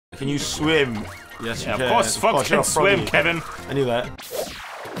Can you swim? Yes, you can. Of course, Fox can swim, Kevin. I knew that.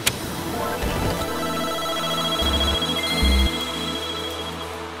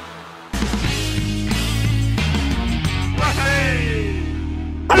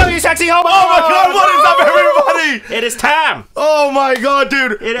 Hello, you sexy hobo! Oh my god, what is up, everybody? It is time! Oh my god,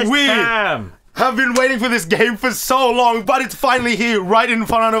 dude. It is time! Have been waiting for this game for so long, but it's finally here, right in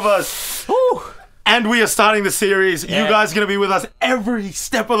front of us. Woo. And we are starting the series. Yeah. You guys are gonna be with us every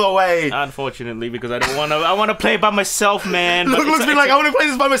step of the way. Unfortunately, because I don't want to. I want to play by myself, man. Luke's been like, I want to play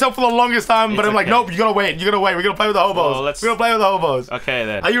this by myself for the longest time, but I'm like, okay. nope, you gotta wait. You gotta wait. We're gonna play with the hobos. Oh, We're gonna play with the hobos. Okay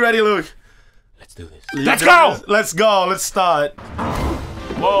then. Are you ready, Luke? Let's do this. Let's go. Let's go. Let's start.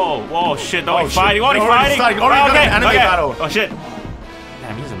 Whoa, whoa, shit! Don't shit. fighting. Already Already fighting. starting. Already got an anime battle. Oh shit!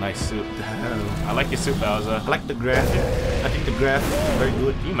 Damn, he's a nice suit. Damn. I like your suit, Bowser. I like the graphic. I think the graphic is very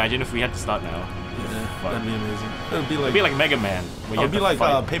good. Can you imagine if we had to start now? Yeah, that'd be amazing. It'd be like Mega Man. It'd be like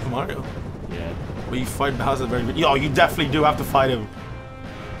Paper Mario. Yeah. Where you fight Bowser very good. Yo, you definitely do have to fight him.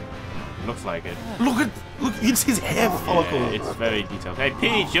 Looks like it. Look, it's his hair follicle. Yeah, it's very detailed. Hey,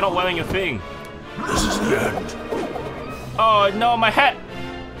 Peach, you're not wearing your thing. This is the end. Oh no, my hat!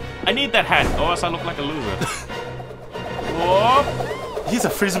 I need that hat, or else I look like a loser. Whoa! He's a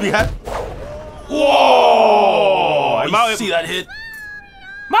frisbee hat. Whoa! You see that hit?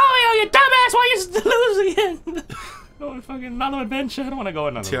 Mario, you dumbass! Why you lose again? Oh, fucking another adventure. I don't want to go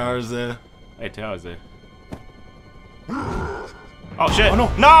another. Tiara's there. Hey, Tiara's there. Oh shit! Oh, no.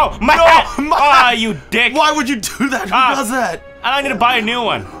 No! My hat! Ah, you dick! Why would you do that? Who does that? I need to buy a new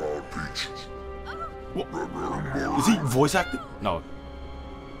one. Is he voice acting? No.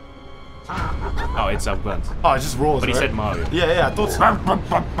 Oh, it's Guns. Oh, it just rolls. But he right? said Mario. Yeah, I thought so.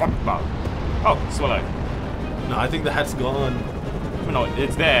 Oh, Swallow. No, I think the hat's gone. No,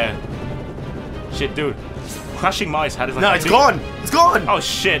 it's there. Shit, dude. Crushing Mario's hat is like. No, it's gone. It's gone. Oh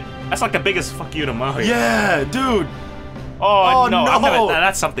shit. That's like the biggest fuck you to Mario. Yeah, dude. Oh, no. no.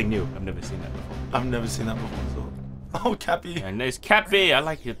 That's something new. I've never seen that before. I've never seen that before. So. Oh, Cappy. And there's Cappy. I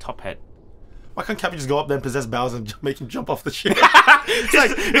like your top hat. Why can't Cappy just go up there and possess Bowser and make him jump off the ship? It's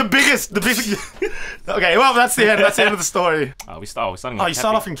like the biggest. Okay, well, that's the end. That's the end of the story. Oh, we're starting. Oh, you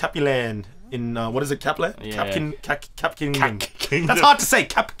start off in Cappy Land. In, what is it, Capland? Yeah. Cap Kingdom. Kingdom. That's hard to say,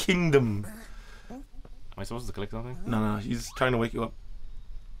 Cap Kingdom. Am I supposed to click something? No, he's trying to wake you up.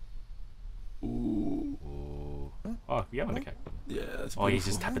 Ooh. Oh, you haven't a cat. Yeah, that's beautiful. Oh, he's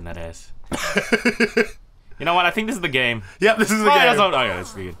just tapping that ass. You know what? I think this is the game. Yep, this is the game. That's not, okay,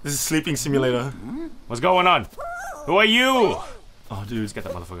 that's the game. This is Sleeping Simulator. What's going on? Who are you? Oh, dude. Let's get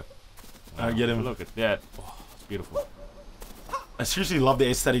that motherfucker. Alright, get him. Look at that. Oh, it's beautiful. I seriously love the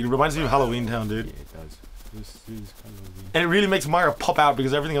aesthetic. It reminds me of Halloween Town, dude. Yeah, it does. This is Halloween. And it really makes Mario pop out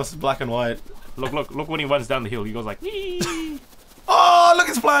because everything else is black and white. Look when he runs down the hill. He goes like, wee. Oh, look,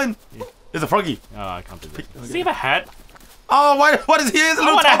 it's flying. Yeah. There's a froggy. Oh, I can't do this. Okay. Does he have a hat? Oh, what is he? He's a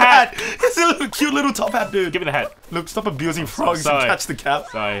little top hat. He's a little cute little top hat, dude. Give me the hat. Look, stop abusing frogs Sorry. and catch the cap.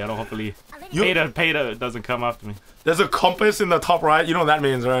 Sorry, I don't hopefully. Peter doesn't come after me. There's a compass in the top right. You know what that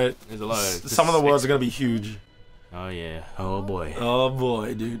means, right? There's a lot of. Some of the words are gonna be huge. Oh yeah. Oh boy. Oh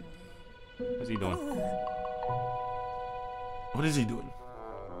boy, dude. What's he doing? What is he doing?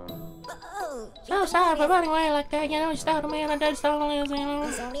 So sorry for running away like that, you know, you started me and I did start on you know.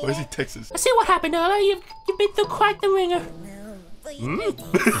 Why is he Texas? I see what happened earlier, you've been through quite the ringer. You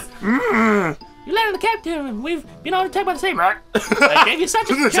landed the captain and we've been on attack by the same I gave you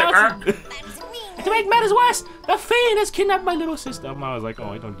such a chance. To make matters worse, the fiend has kidnapped my little sister. I was like, oh,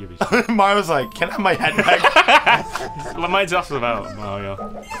 I don't give a shit. Mario's like, can I have my hat back? Mine's also about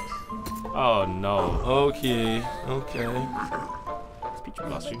Mario. Oh no. Okay. It's Peach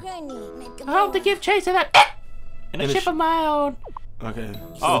blushing. I hope to give chase to that in a ship of my own. Okay.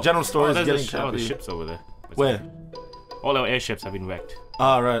 So the general story is getting Cappy. Oh, the ship's over there. Where? All our airships have been wrecked.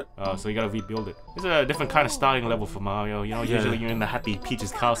 Ah, right. So you gotta rebuild it. This is a different kind of starting level for Mario. You know, usually you're in the happy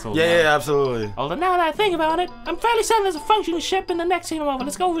Peach's castle. Yeah, absolutely. Although now that I think about it, I'm fairly certain there's a functioning ship in the next scene over.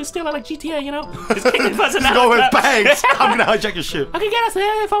 Let's go over steal it like GTA, you know? Just kick the button Just go with bangs. I'm gonna hijack your ship. I could get us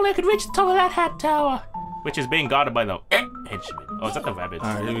there if only I could reach the top of that hat tower. Which is being guarded by the henchmen. Oh, is that the rabbits?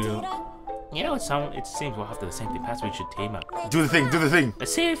 Alright, here we go. You know, it seems we're after the same thing. Perhaps we should team up. Do the thing.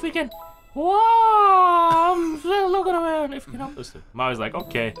 Let's see if we can. Whoa! I'm still looking around. If you know. Mario's like,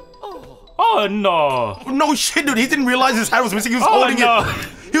 okay. Oh no! No shit, dude. He didn't realize his hat was missing. He was holding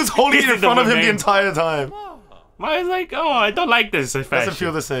it. He was holding it in front of him the entire time. Mario's like, oh, I don't like this effect. Doesn't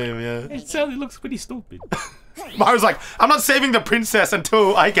feel the same, yeah. It looks pretty stupid. Mario's like, I'm not saving the princess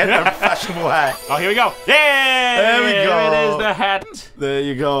until I get a fashionable hat. Oh, here we go. Yeah! There we go. There it is, the hat. There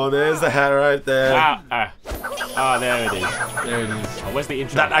you go. There's the hat right there. Oh, there it is. There it is. Oh, where's the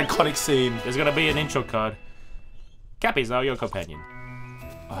intro? That iconic scene. There's gonna be an intro card. Cappy's now your companion.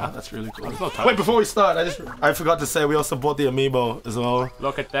 Oh, that's really cool. No Wait, before we start, I forgot to say we also bought the amiibo as well.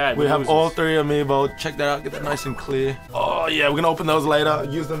 Look at that. We have all 3 amiibo. Check that out. Get that nice and clear. Oh yeah, we're gonna open those later.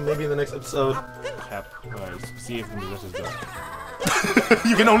 Use them maybe in the next episode. Cap. Alright, let's see if this is good.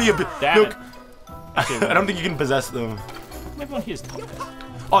 You can only look. Okay, I don't think you can possess them. Everyone here's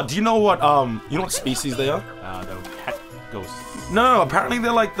tough. Oh, do you know what species they are? The hat ghosts. No, apparently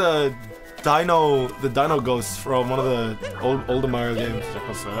they're like the dino ghosts from one of the older Mario games. Is that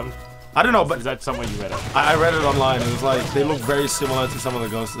confirmed? I don't know, but Is that somewhere you read it? I read it online. It was like they look very similar to some of the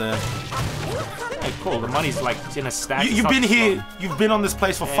ghosts there. Hey, cool. The money's like in a stack. You've been here. You've been on this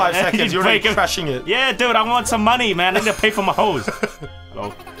place for 5 seconds. You're already trashing it. Yeah, dude, I want some money, man. I need to pay for my hose.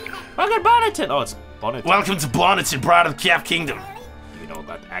 Hello. Welcome to Bonneton. Oh, it's Bonneton. Welcome to Bonneton, Bride of the Cap Kingdom. You know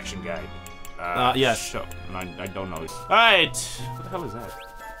that action guy. Yes. Sure. I don't know it. Alright. What the hell is that?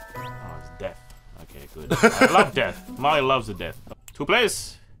 Oh, it's death. Okay, good. I love death. Mario loves the death. 2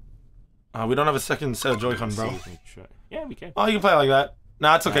 players. We don't have a second set of Joy-Con, bro. Yeah, we can. Oh, you can play like that.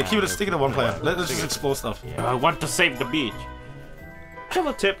 Nah, it's okay. Keep it. Stick it to 1 player. Let's just explore stuff. Yeah. I want to save the beach.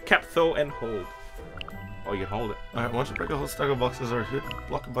 Triple tip, cap, throw, and hold. Oh, you can hold it. Alright, once you break a whole stack of boxes or hit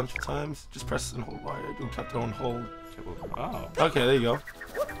block a bunch of times, just press and hold Y. Do cap, throw, and hold. Oh. Okay, there you go.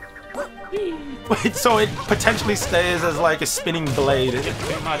 Wait, so it potentially stays as like a spinning blade. Yeah,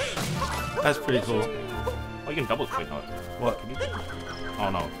 pretty much. That's pretty cool. Oh, you can double click on it. What? Oh,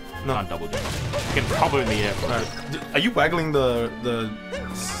 no. No. Not double jump. You can hover in the air. Right. Are you waggling the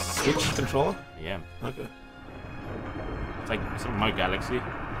Switch controller? Yeah. Okay. It's like some Mario Galaxy.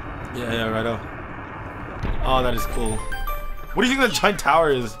 Yeah, righto. Oh, that is cool. What do you think that giant tower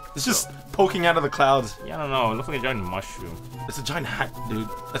is? It's just poking out of the clouds. Yeah, I don't know. It looks like a giant mushroom. It's a giant hat, dude.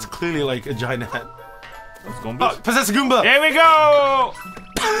 That's clearly like a giant hat. What's Goombas? Oh, possess a Goomba! Here we go!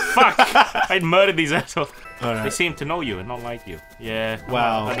 Fuck! I murdered these assholes. Right. They seem to know you and not like you. Yeah.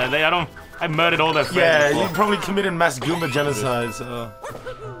 Wow. I murdered all their friends. Yeah, before. you probably committed mass Goomba genocide, so...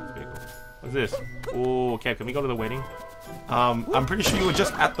 What's this? Oh, okay, can we go to the wedding? I'm pretty sure you were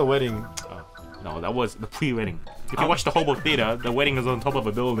just at the wedding. Oh, no, that was the pre-wedding. If you watch the Hobo Theater, the wedding is on top of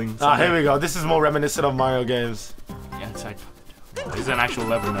a building. Here we go. This is more reminiscent of Mario games. Yeah, it's like... Oh, this is an actual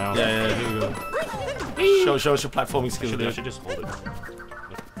level now. Yeah, here we go. Show us your platforming skills. I should just hold it.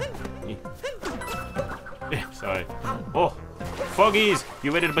 Yeah, sorry. Oh, Foggies!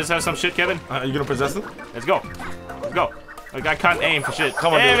 You ready to possess some shit, Kevin? Are you gonna possess them? Let's go. Let's go. Like, I can't aim for shit.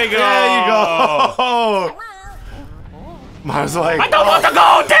 Come on, there dude. we go. There you go. Mario's like, I don't want to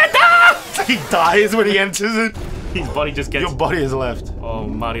go, Dada! He dies when he enters it. His body just gets... Your body is left. Oh,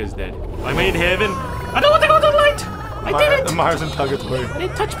 Mario's dead. I'm in heaven. I don't want to go to the light. I did it. Mario's in purgatory. I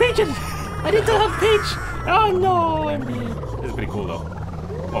didn't touch Peach. I didn't hug Peach. Oh no, I'm dead. This is pretty cool though.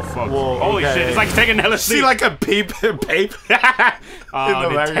 Oh fuck. Whoa, holy okay. shit, it's like taking LSD. See like a pape. Oh,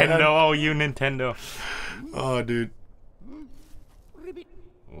 Nintendo. oh, you Nintendo. Oh, dude.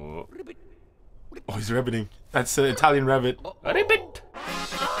 Oh, oh he's rabbiting. That's an Italian rabbit. Ribbit.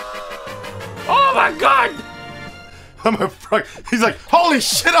 Oh my god! I'm a frog. He's like, holy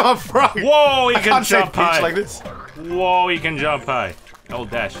shit, I'm a frog. Whoa, he I can can't say jump Peach high. like this. Whoa, he can jump high. Oh,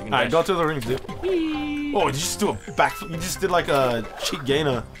 dash. You can Alright, dash. go to the rings, dude. Whee. Oh, did you just do a backflip? You just did like a cheat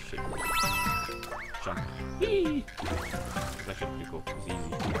gainer. Jump. Whee. That should be cool.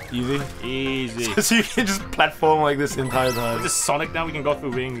 It's easy. Easy? Easy. So you can just platform like this the entire time. Is this Sonic now? We can go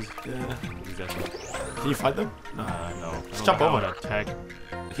through rings. Yeah. Exactly. Can you fight them? No. Just jump over. Attack.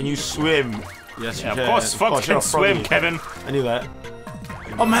 Can you swim? Yes, Yeah, you can. of course, Fox you're can a froggy. swim, Kevin. I knew that.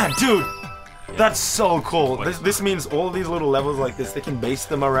 Oh man, dude! That's so cool. This means all these little levels like this, they can base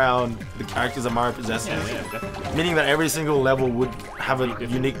them around the characters that Mario possesses. Yeah, definitely. Meaning that every single level would have a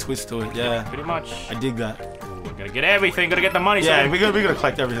unique twist to it. Yeah. Pretty much. I dig that. Ooh, we're gonna get everything. Gotta get the money. Yeah, so we're gonna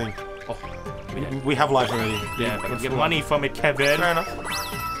collect everything. Oh, We have life already. yeah, but get money from it, Kevin. Fair enough.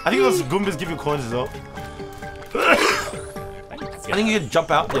 I think those Goombas give you coins as well. I think you can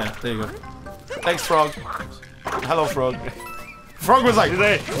jump out. Yeah, there you go. Thanks, Frog. Hello, Frog. Frog was like,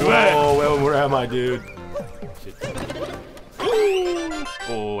 whoa, where am I, dude?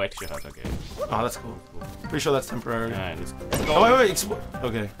 Oh, extra health, okay. Oh, that's cool. Pretty sure that's temporary. Alright, let's Oh, go. wait.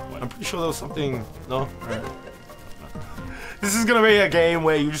 Okay. I'm pretty sure there was something. No? Alright. This is gonna be a game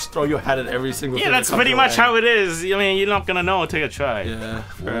where you just throw your hat at every single thing. Yeah, that's pretty much how it is. I mean, you're not gonna know until you try. Yeah,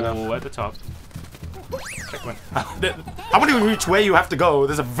 fair enough. Oh, at the top. Check one. I wouldn't even reach where you have to go.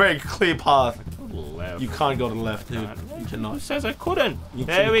 There's a very clear path. Left. You can't go to the left, dude. You Who cannot. says I couldn't? You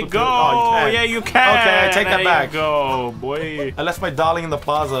There we could- go. oh, you can. Yeah, you can. Okay, I take that back. There you go, boy. I left my darling in the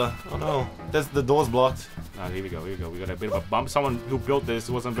plaza. Oh no, the door's blocked. Ah, here we go. Here we go. We got a bit of a bump. Someone who built this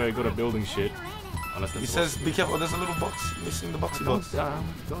wasn't very good at building shit. Unless He says, "Be careful." There's a little box missing the boxy box. Oh my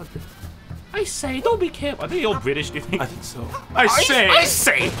god. I say, don't be careful. Are they all British? Do you think? I think so. I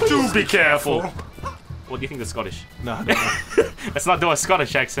say, Do be careful. What do you think they're Scottish? No, I don't know. Let's not do a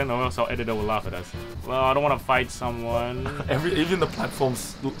Scottish accent, or else our editor will laugh at us. Well, I don't want to fight someone. Even the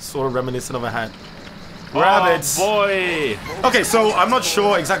platform's sort of reminiscent of a hat. Rabbits. Oh boy. Okay, so I'm not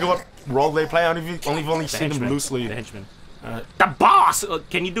sure exactly what role they play. I've only seen them loosely. The henchman. The boss!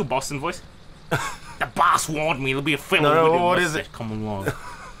 Can you do Boston voice? The boss warned me it'll be a film. No, with what him. is it? Come along.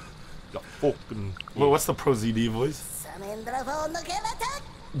 The fucking... Well, what's the Pro ZD voice?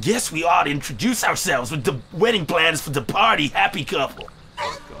 Yes, we ought to introduce ourselves with the wedding plans for the party happy couple.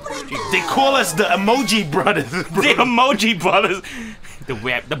 They call us the Emoji Brothers. The Emoji Brothers. The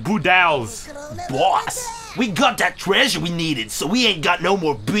Boudals. Boss, we got that treasure we needed, so we ain't got no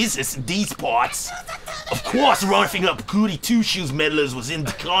more business in these parts. Of course, roughing up Goody Two-Shoes meddlers was in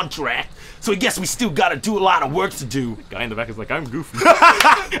the contract, so I guess we still gotta do a lot of work to do. Guy in the back is like, I'm Goofy.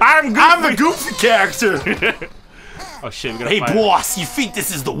 I'm the Goofy character. Oh shit, we gotta Hey fight. boss, you think this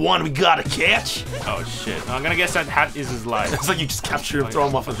is the one we gotta catch? Oh shit. I'm gonna guess that hat is his life. It's like you just capture him, throw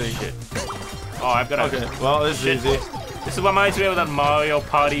him off a thing. Shit. Oh, I've got Okay, well, this is easy. This is what reminds me of that Mario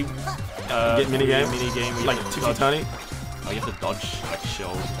Party Get minigame? Minigame. where you Like have to Tiffy dodge- Tiny? Oh, you have to dodge like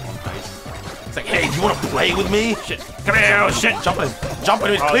shells on face. It's like, hey, do you wanna play with me? Shit. Come here, oh shit. Jump on him. Jump on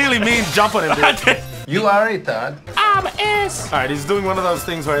him. It clearly means jump on him, dude. You are a retard. I'm S. Alright, he's doing one of those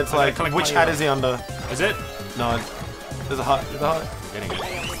things where it's like, collect which my hat hero. is he under? Is it? No, there's a heart. There's a heart. Getting it.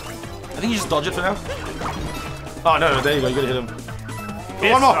 I think you just dodge it for now. Oh, no, there you go. You gotta hit him.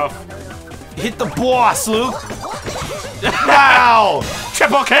 Piss one more. off. Hit the boss, Luke. Wow.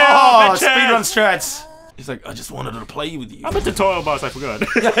 Triple kill, Oh, bitches! speedrun strats. He's like, I just wanted to play with you. I'm a tutorial boss, I forgot.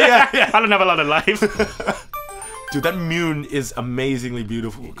 yeah. I don't have a lot of life. Dude, that moon is amazingly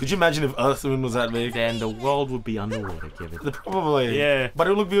beautiful. Could you imagine if Earth's moon was that big? Then the world would be underwater, Kevin. Probably. Yeah. But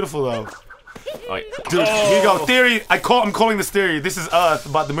it would look beautiful, though. Right. Dude, here you go. Theory. I'm calling this theory. This is Earth,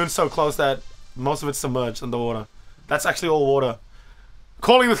 but the moon's so close that most of it's submerged underwater. That's actually all water.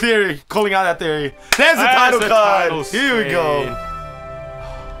 Calling the theory. Calling out that theory. There's the title card. Here we go.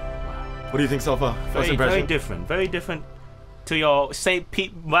 What do you think so far? First Very, impression? very different. Very different to your, say,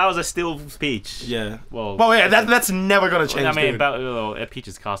 Bowser still Peach. Yeah. Well, yeah, that's never gonna change. I mean, dude. at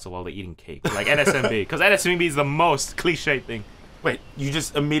Peach's castle while they're eating cake. Like NSMB. Because NSMB is the most cliche thing. Wait, you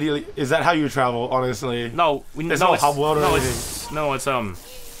just immediately... Is that how you travel, honestly? No, There's no hub world or anything.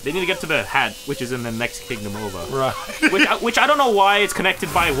 They need to get to the hat, which is in the next kingdom over. Right. which I don't know why it's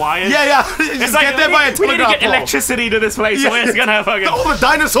connected by wires. Yeah. Just get there by a we need to telegraph get pole. electricity to this place. Yeah. So it's gonna fucking... All the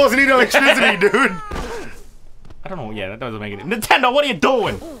dinosaurs need electricity, dude. I don't know. Yeah, that doesn't make it. Nintendo, what are you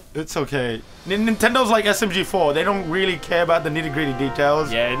doing? It's okay. Nintendo's like SMG4. They don't really care about the nitty-gritty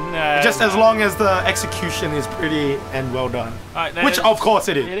details. Yeah, nah, Just as long as the execution is pretty and well done. Alright, Which, of course,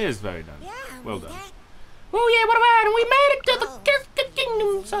 it is. It is very done. Well done. Oh yeah, what about it? We made it to the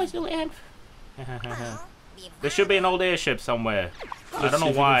kingdom, so it's still end. There should be an old airship somewhere. I Let's don't see know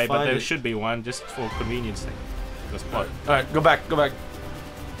if we why, can but find there it. should be one just for convenience sake. Let's plot. Alright, go back.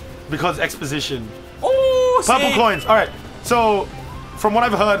 Because exposition. Oh, Purple coins. Alright, so from what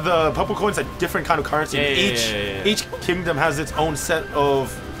I've heard, the purple coins are different kind of currency. Yeah. Each kingdom has its own set of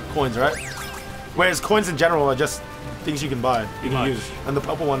coins, right? Whereas coins in general are just things you can buy, you can use. And the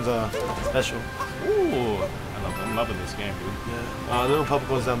purple ones are special. Ooh, I'm loving this game, dude. Yeah. Little purple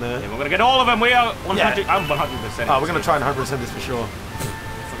coins down there. Yeah, we're gonna get all of them. We are 100. Yeah. I'm 100%. Oh, we're gonna try and 100% this for sure.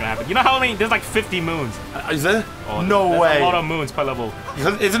 It's gonna happen. You know how many? There's like 50 moons. Is there? Oh, No there's way. a lot of moons per level.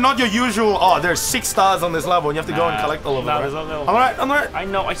 Is it not your usual? Oh, there's 6 stars on this level, and you have to go and collect all of them. Nah, Right? there's a little- I'm alright. I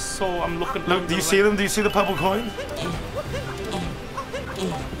know. I saw. I'm looking. Look, do you see them? Do you see the purple coin?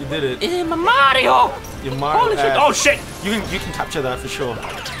 You did it. It's my Mario! You Mario. Holy shit! Oh shit! You can capture that for sure.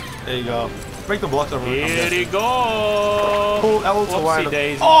 There you go. Break the block over. Here we go. Pull L to Whoopsie wind up.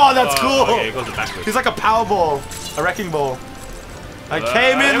 daisy. Oh, that's cool. Okay, it goes backwards. He's like a power ball, a wrecking ball. I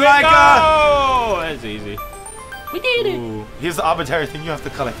came Here in we like a. go. That's easy. We did it! Ooh, here's the arbitrary thing you have to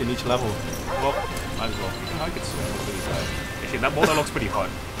collect in each level. Well, might as well. I could swim. Actually, that border looks pretty hard.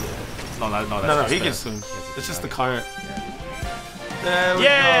 No, that's No, just he the- can swim. It's just the current. There we go.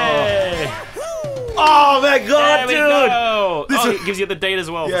 Yay! Oh my god, There we dude! go! This Oh, is- it gives you the date as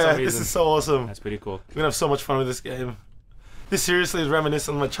well for Yeah, some this reason. is so awesome. That's pretty cool. We're gonna have so much fun with this game. This seriously is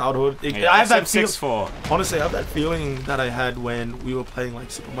reminiscent of my childhood. Yeah, I have that SM64. Honestly, I have that feeling that I had when we were playing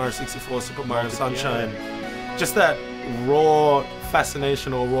like Super Mario 64, Super Mario Sunshine. Just that raw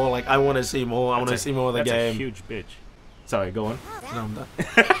fascination or raw like I want to see more. I want to see more of the game. That's a huge bitch. Sorry, go on. No, I'm done.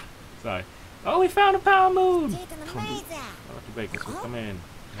 Sorry. Oh, we found a power moon. Come Come in.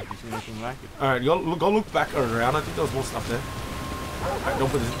 Have you seen anything like it? All right, go look back around. I think there was more stuff there. All right, don't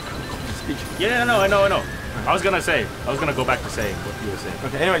put this speech. Yeah, I know. I was gonna go back to saying what you were saying.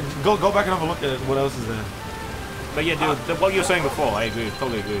 Okay, anyway, go back and have a look at what else is there. But yeah, dude, what you were saying before, I agree,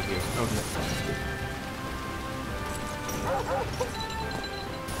 totally agree with you. Okay.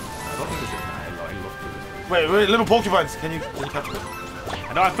 Wait, little porcupines. Can you catch them?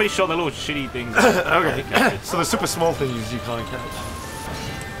 I know, I'm pretty sure the little shitty things. Okay. So the super small things you can't catch.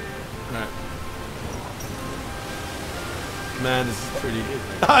 Alright. Man, this is pretty.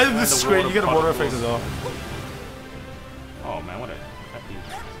 This is great. You get a water effect as well. Oh man, what a happy.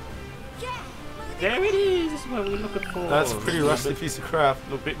 There it is. This is what we're looking for. That's a pretty rusty piece of crap. A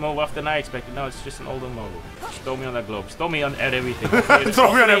little bit more rough than I expected. No, it's just an older model. Throw me on that globe. Throw me on everything.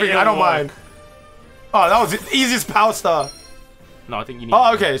 Throw me on everything. I don't mind. Oh, that was the easiest power star. No, I think you need.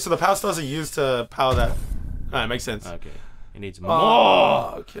 Oh, okay. So the power stars are used to power that. Alright, makes sense. Okay. It needs more.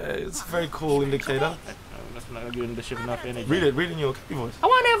 Oh, okay. It's a very cool indicator. That's not giving the ship enough energy. Read it in your copy voice. I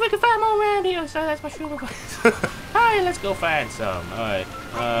wonder if we can find more around here. So that's my sugar voice. Alright, let's go find some. Alright.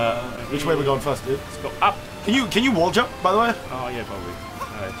 Which way are we going first, dude? Let's go up. Can you wall jump, by the way? Oh yeah, probably.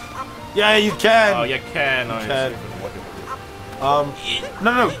 Alright. Yeah, you can. Oh, you can. You can.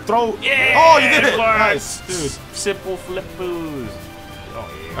 No, throw. Yeah. Oh, you did it. Works. Nice, dude. Simple flip boos. Oh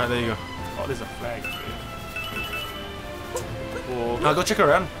yeah. Alright, there you go. Oh, there's a flag. Cool. Now go check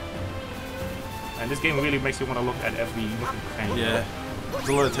around. And this game really makes you want to look at every nook and cranny. Yeah. There's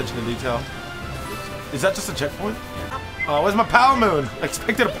a lot of attention to detail. Is that just a checkpoint? Oh, where's my power moon? I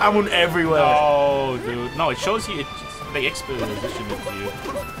expected a power moon everywhere. No, dude. No, it shows you. They exposition it to you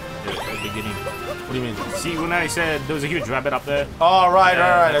at the beginning. What do you mean? See, when I said there was a huge rabbit up there. Oh, right.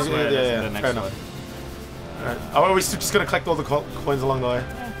 Yeah, Yeah. Fair enough. Alright. Oh, are we just gonna collect all the coins along the way?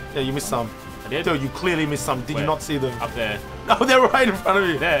 Yeah, you missed some. I did? Dude, you clearly missed some. Did you not see them? Up there. Oh, they're right in front of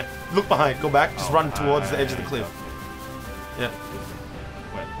you. There. Look behind. Go back. Just run towards the edge of the cliff. Yeah.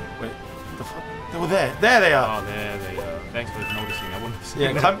 Wait. What the fuck? They were there. There they are. Oh, there they are. Thanks for noticing. I wouldn't have seen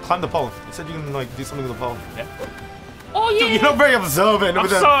Yeah, that. climb the pole. It said you can like do something with the pole. Yeah. Oh yeah. Dude, you're not very observant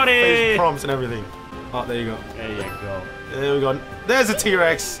with the sorry. face prompts and everything. Oh, there you go. There you go. There we go. There's a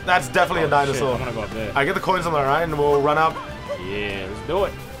T-Rex. That's definitely a dinosaur. Shit, I'm gonna go up there. I get the coins on the right and we'll run up. Yeah, let's do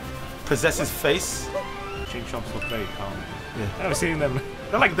it. Possess his face. Ching chomps look very calm. Yeah. I've never seen them.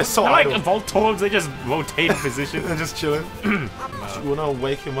 They're so They're like idle. Voltorbs, they just rotate in position. They're just chilling. You wanna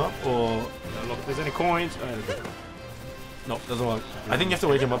wake him up or? Look, if there's any coins. Oh, okay. No, doesn't work. I think you have to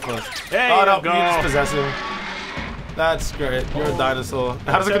wake him up first. There Oh you no, go. you just possess him. That's great. You're a dinosaur.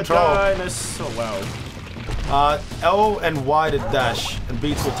 How does it control? Dinosaur. Wow. L and Y to dash and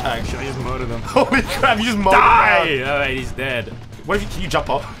B to attack. Should I just murder them? Holy crap! You just mowed him Die! down. Alright, he's dead. What if can you jump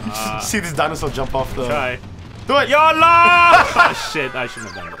off? See this dinosaur jump off the. Try. Do it! YOLO! Oh shit! I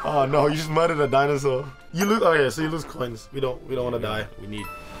shouldn't have done it. Oh no! You just murdered a dinosaur. You lose. Oh yeah, so you lose coins. We don't want to die. We need.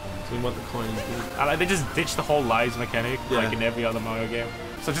 We want the coins, dude. They just ditched the whole lives mechanic, like in every other Mario game.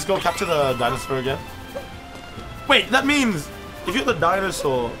 So just go capture the dinosaur again. Wait, that means if you're the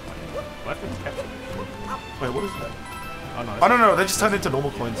dinosaur. What? Wait, what is that? Oh no. Oh no, they just turn into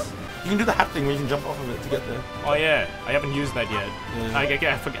normal coins. You can do the hat thing where you can jump off of it to get there. Oh yeah, I haven't used that yet. Yeah.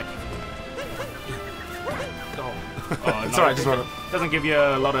 I forget. Oh, It's no, alright, just run it. Doesn't give you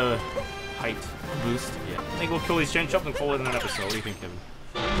a lot of height boost. Yeah. I think we'll kill these chain chops and call it an episode. What do you think, Kevin?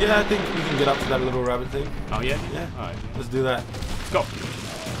 Yeah, I think we can get up to that little rabbit thing. Oh yeah? Yeah. Alright. Let's do that. Let's go.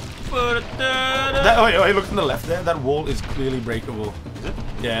 Wait, look on the left there. That wall is clearly breakable. Is it?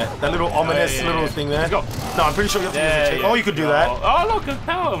 Yeah, that little ominous little thing there. Let's go. No, I'm pretty sure you have to use a chain. Oh, you could do that. Oh, look, a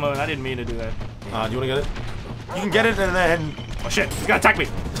power moon. I didn't mean to do that. Do you want to get it? You can get it and then... Oh shit, he's gonna attack me.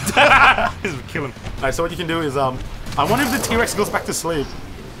 This will kill him. Alright, so what you can do is, I wonder if the T-Rex goes back to sleep.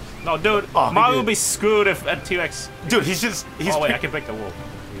 No, dude, Oh, Mario will be screwed if a T-Rex... Dude, he's... Oh wait, I can break the wall.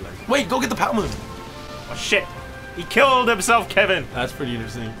 Wait, go get the power moon. Oh shit, he killed himself, Kevin. That's pretty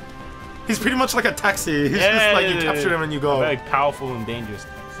interesting. He's pretty much like a taxi. He's just like, you capture him and you go. Very powerful and dangerous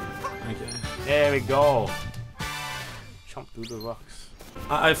taxi. Okay. There we go. Jump through the rocks.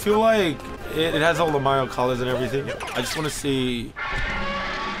 I feel like it has all the Mario colors and everything. I just want to see...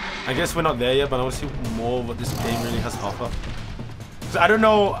 I guess we're not there yet, but I want to see more of what this game really has to offer. I don't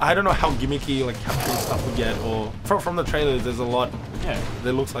know how gimmicky like capturing stuff we get, or from the trailers. There's a lot. Yeah.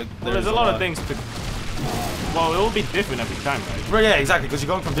 There looks like Well, there's a lot of things to Well, it will be different every time, right? Right, yeah, exactly, because you're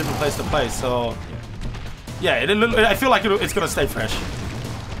going from different place to place, so... Yeah, I feel like it's gonna stay fresh.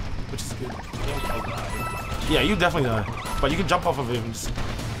 Which is good. Yeah, you definitely die. But you can jump off of him and just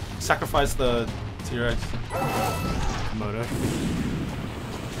sacrifice the T-Rex. Motor.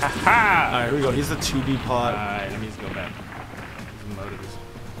 Haha! Alright, here we go. Here's the 2D part. Alright, let me just go back.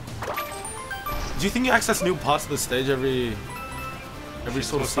 Do you think you access new parts of the stage every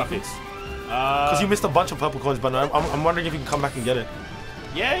sort of sequence? Because you missed a bunch of purple coins, but I'm wondering if you can come back and get it.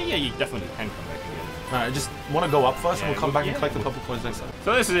 Yeah, you definitely can come back and get it. Alright, just want to go up first, and we'll come back and collect the purple coins next time.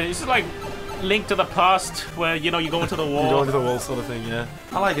 So this is like Link to the Past, where you go into the wall. You go into the wall sort of thing, yeah.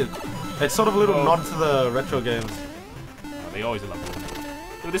 I like it. It's sort of a little nod to the retro games. Oh, they always love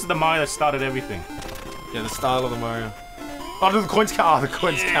it. Dude, this is the Mario that started everything. Yeah, the style of the Mario. Oh, do the coins count? Oh, the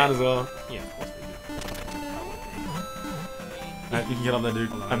coins count as well. Yeah, of course they do. Alright, you can get up there,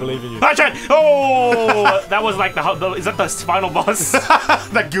 dude. I believe in you. Oh! That was like is that the final boss?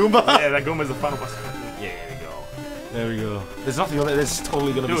 That Goomba? Yeah, that Goomba is the final boss. Yeah, there we go. There we go. There's nothing on there. There's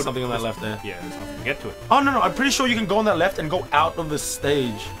totally gonna be something on that left there. Yeah, there's nothing. Get to it. Oh, no, I'm pretty sure you can go on that left and go out of the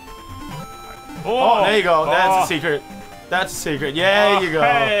stage. Oh, there you go. That's a secret. That's a secret. Yeah, there you go.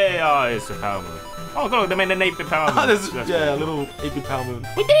 Hey, oh, it's a power move. Oh, look, they made an 8-bit power move. Yeah, a little 8-bit power move.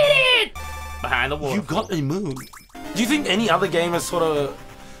 We did it! Behind the wall. You got a moon. Do you think any other game is sort of...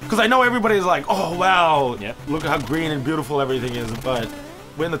 Because I know everybody's like, oh, wow. Yep. Look at how green and beautiful everything is. But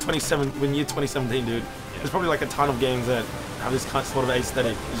we're in the year 2017, dude. There's probably like a ton of games that have this kind of sort of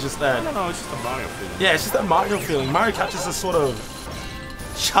aesthetic. It's just that... No, it's just a Mario feeling. Yeah, it's just that Mario feeling. Mario captures this sort of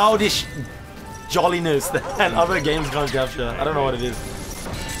childish jolliness that other games can't capture. I don't know what it is.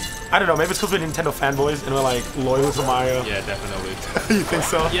 I don't know, maybe it's because we're Nintendo fanboys and we're like loyal to Mario. Yeah, definitely. You think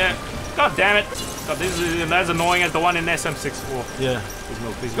so? Yeah. God damn it. God, this is as annoying as the one in SM64. Yeah. Please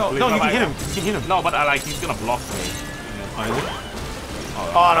no, please Go, please no, no, you can hit him. You can hit him. No, but he's gonna block me. Oh, is it?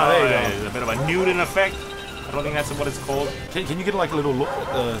 Oh, no, there you go. It's a bit of a Newton effect. I don't think that's what it's called. Can you get like a little look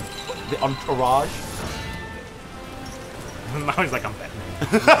at the entourage? Now he's like, I'm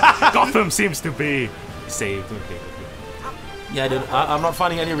Batman. Gotham seems to be saved. Okay. Yeah, dude. I'm not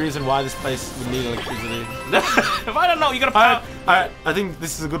finding any reason why this place would need electricity. I don't know. You gotta power. I think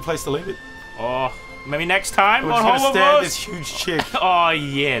this is a good place to leave it. Oh, maybe next time. We're just gonna stare at this huge chick. Oh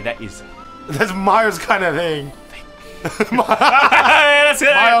yeah, that is. That's Mario's kind of thing. That's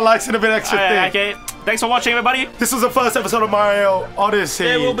it. Mario likes it a bit extra thick. Okay. Thanks for watching, everybody. This was the first episode of Mario Odyssey.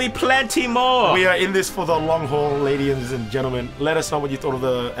 There will be plenty more. We are in this for the long haul, ladies and gentlemen. Let us know what you thought of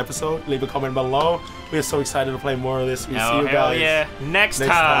the episode. Leave a comment below. We are so excited to play more of this. We'll see you guys next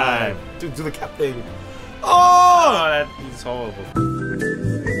time. Do the cap thing. Oh, that is horrible.